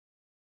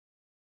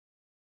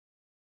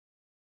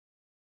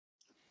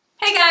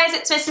Hey guys,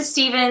 it's Mrs.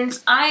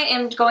 Stevens. I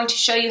am going to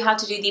show you how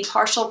to do the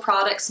partial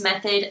products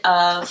method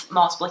of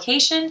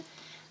multiplication.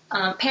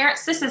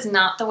 Parents, this is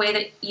not the way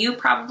that you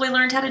probably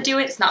learned how to do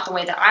it. It's not the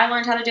way that I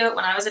learned how to do it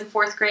when I was in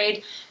 4th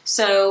grade.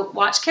 So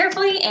watch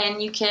carefully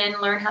and you can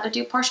learn how to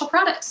do partial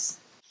products.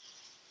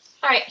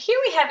 Alright, here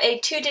we have a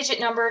 2-digit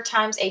number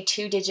times a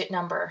 2-digit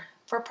number.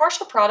 For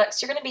partial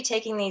products, you're going to be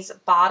taking these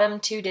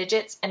bottom 2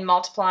 digits and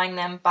multiplying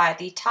them by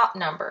the top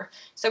number.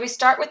 So we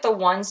start with the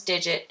ones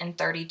digit and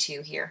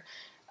 32 here.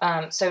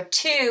 So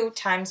 2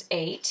 times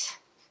 8,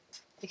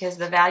 because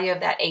the value of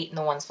that 8 in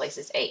the ones place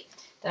is 8.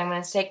 Then I'm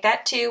going to take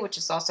that 2, which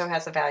also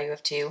has a value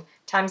of 2,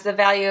 times the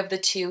value of the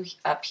 2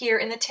 up here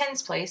in the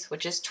tens place,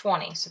 which is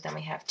 20. So then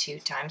we have 2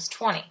 times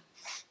 20.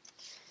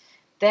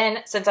 Then,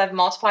 since I've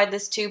multiplied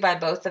this 2 by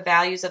both the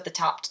values of the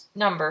top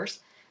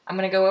numbers, I'm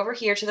going to go over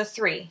here to the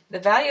 3. The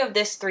value of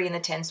this 3 in the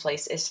tens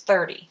place is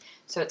 30.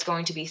 So it's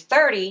going to be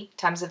 30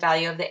 times the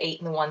value of the 8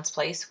 in the ones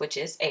place, which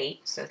is 8.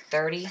 So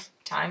 30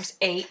 times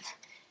 8.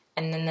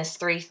 And then this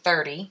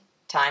 30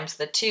 times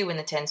the 2 in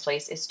the tens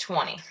place is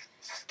 20.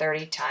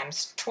 30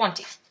 times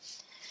 20.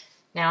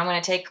 Now I'm going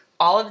to take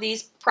all of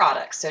these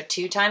products. So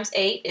 2 times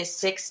 8 is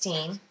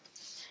 16.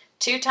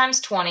 2 times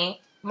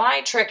 20.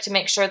 My trick to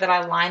make sure that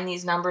I line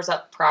these numbers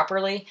up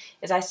properly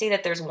is I see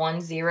that there's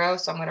 1 0,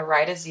 so I'm going to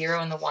write a 0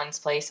 in the ones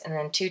place, and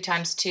then 2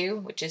 times 2,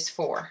 which is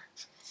 4.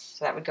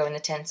 So that would go in the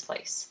tens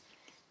place.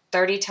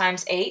 30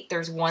 times 8,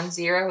 there's 1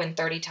 0 in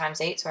 30 times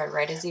 8, so I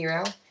write a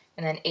 0.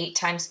 And then 8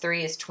 times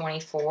 3 is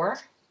 24,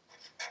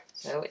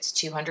 so it's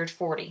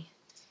 240.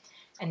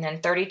 And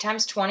then 30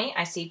 times 20,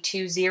 I see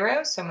 2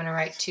 zeros, so I'm going to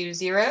write 2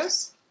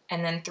 zeros.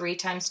 And then 3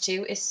 times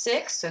 2 is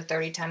 6, so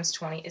 30 times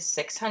 20 is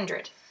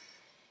 600.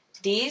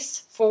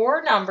 These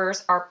 4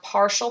 numbers are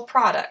partial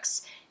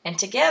products, and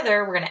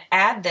together we're going to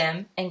add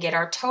them and get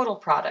our total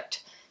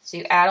product. So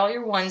you add all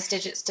your ones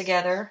digits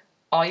together,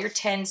 all your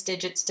tens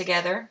digits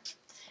together,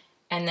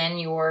 and then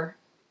your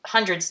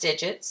hundreds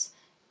digits,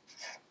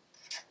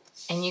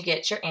 and you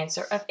get your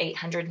answer of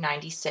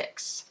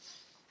 896.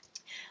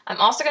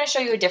 I'm also going to show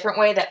you a different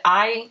way that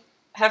I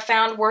have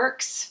found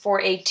works for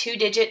a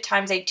 2-digit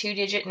times a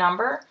 2-digit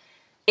number.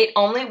 It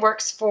only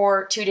works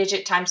for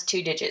 2-digit times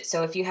 2 digits.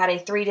 So if you had a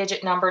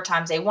 3-digit number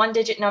times a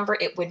 1-digit number,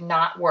 it would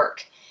not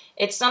work.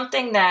 It's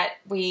something that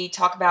we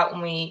talk about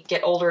when we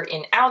get older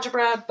in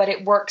algebra, but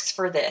it works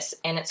for this,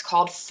 and it's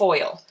called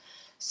FOIL.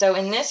 So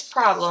in this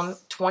problem,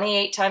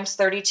 28 times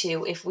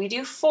 32, if we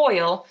do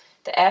FOIL,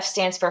 the F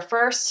stands for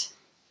first,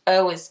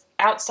 O is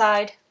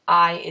outside,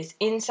 I is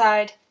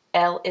inside,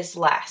 L is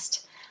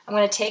last. I'm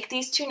going to take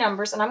these two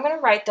numbers and I'm going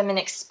to write them in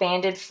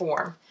expanded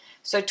form.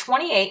 So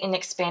 28 in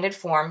expanded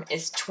form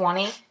is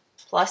 20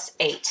 plus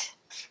 8.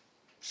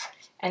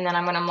 And then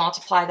I'm going to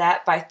multiply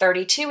that by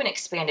 32 in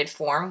expanded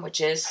form,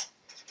 which is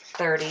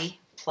 30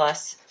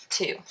 plus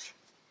 2.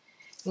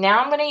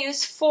 Now I'm going to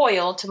use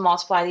FOIL to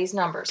multiply these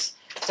numbers.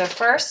 So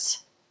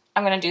first,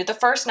 I'm going to do the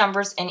first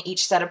numbers in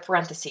each set of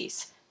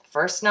parentheses.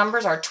 First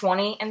numbers are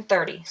 20 and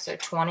 30, so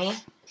 20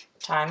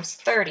 times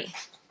 30.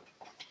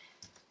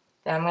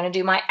 Then I'm going to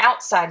do my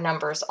outside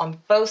numbers on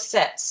both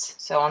sets.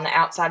 So on the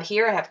outside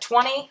here I have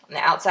 20, on the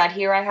outside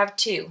here I have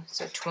 2,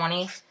 so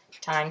 20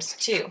 times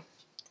 2.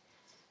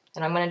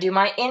 Then I'm going to do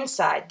my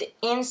inside. The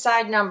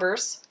inside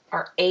numbers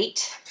are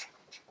 8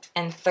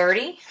 and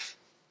 30,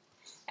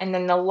 and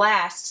then the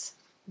last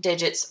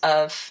digits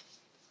of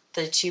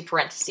the 2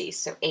 parentheses,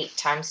 so 8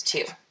 times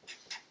 2.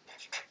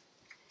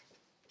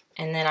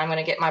 And then I'm going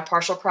to get my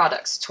partial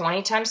products.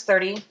 20 times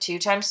 30, 2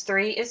 times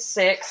 3 is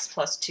 6,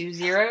 plus 2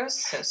 zeros,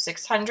 so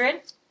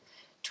 600.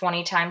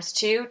 20 times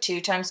 2, 2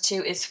 times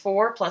 2 is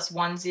 4, plus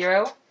 1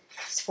 0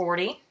 is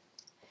 40.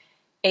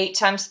 8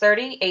 times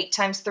 30, 8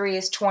 times 3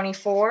 is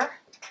 24,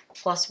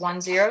 plus 1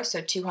 0, so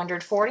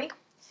 240.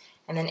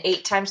 And then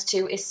 8 times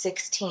 2 is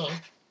 16.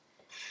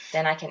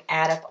 Then I can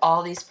add up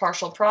all these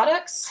partial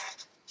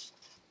products,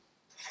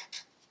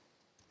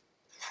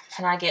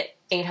 and I get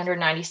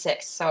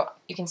 896. So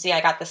you can see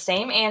I got the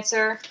same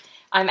answer.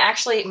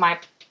 My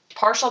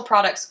partial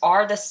products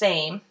are the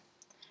same.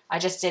 I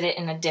just did it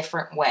in a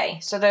different way.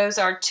 So those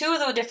are 2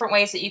 of the different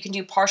ways that you can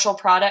do partial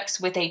products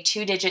with a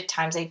 2-digit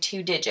times a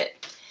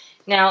 2-digit.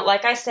 Now,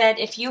 like I said,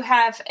 if you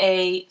have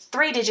a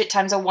 3-digit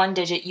times a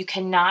 1-digit, you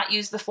cannot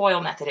use the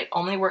FOIL method. It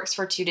only works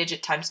for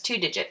 2-digit times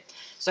 2-digit.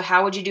 So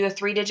how would you do a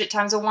 3-digit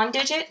times a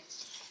 1-digit?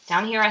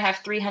 Down here I have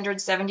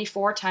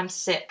 374 times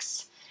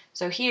 6.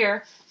 So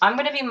here, I'm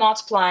going to be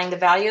multiplying the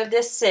value of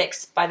this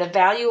 6 by the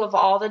value of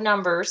all the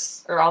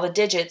numbers, or all the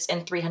digits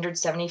in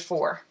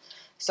 374.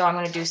 So I'm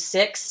going to do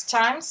 6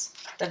 times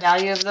the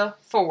value of the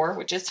 4,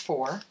 which is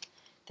 4.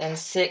 Then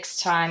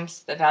 6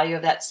 times the value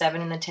of that 7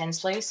 in the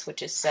tens place,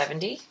 which is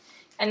 70.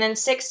 And then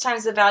 6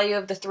 times the value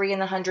of the 3 in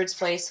the hundreds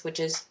place, which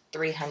is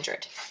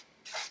 300.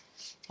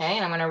 Okay,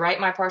 and I'm going to write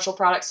my partial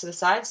products to the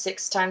side.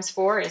 6 times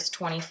 4 is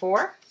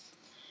 24.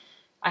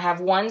 I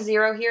have 1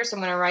 0 here, so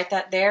I'm going to write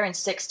that there, and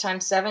 6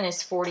 times 7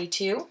 is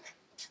 42.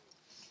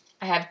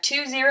 I have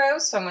 2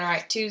 zeros, so I'm going to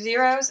write 2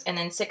 zeros, and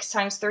then 6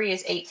 times 3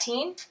 is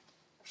 18.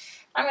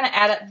 I'm going to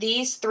add up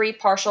these 3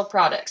 partial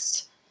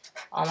products.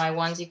 All my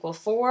 1s equal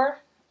 4.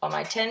 All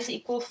my 10s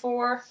equal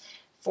 4.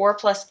 4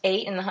 plus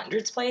 8 in the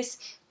hundreds place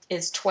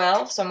is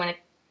 12. So I'm going to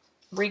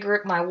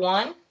regroup my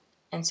 1.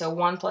 And so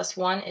 1 plus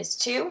 1 is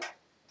 2.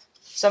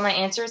 So my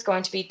answer is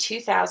going to be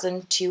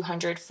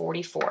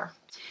 2,244.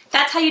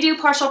 That's how you do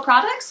partial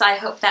products. I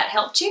hope that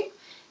helped you.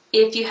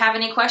 If you have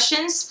any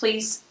questions,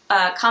 please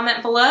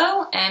comment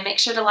below and make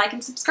sure to like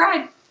and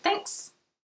subscribe. Thanks.